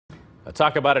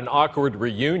Talk about an awkward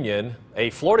reunion. A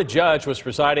Florida judge was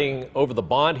presiding over the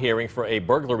bond hearing for a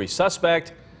burglary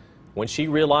suspect when she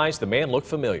realized the man looked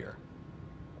familiar.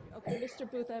 Okay, Mr.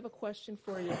 Booth, I have a question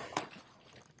for you.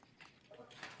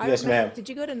 Yes, ma'am. Did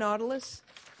you go to Nautilus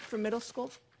for middle school?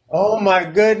 Oh my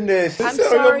goodness. I'm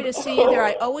sorry to see you there.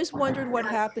 I always wondered what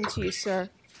happened to you, sir.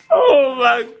 Oh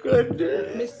my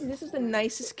goodness. This is the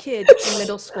nicest kid in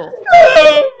middle school.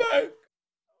 Oh my.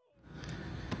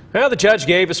 Well, the judge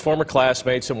gave his former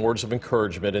classmate some words of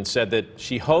encouragement and said that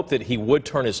she hoped that he would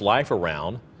turn his life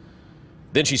around.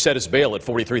 Then she set his bail at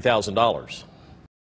 $43,000.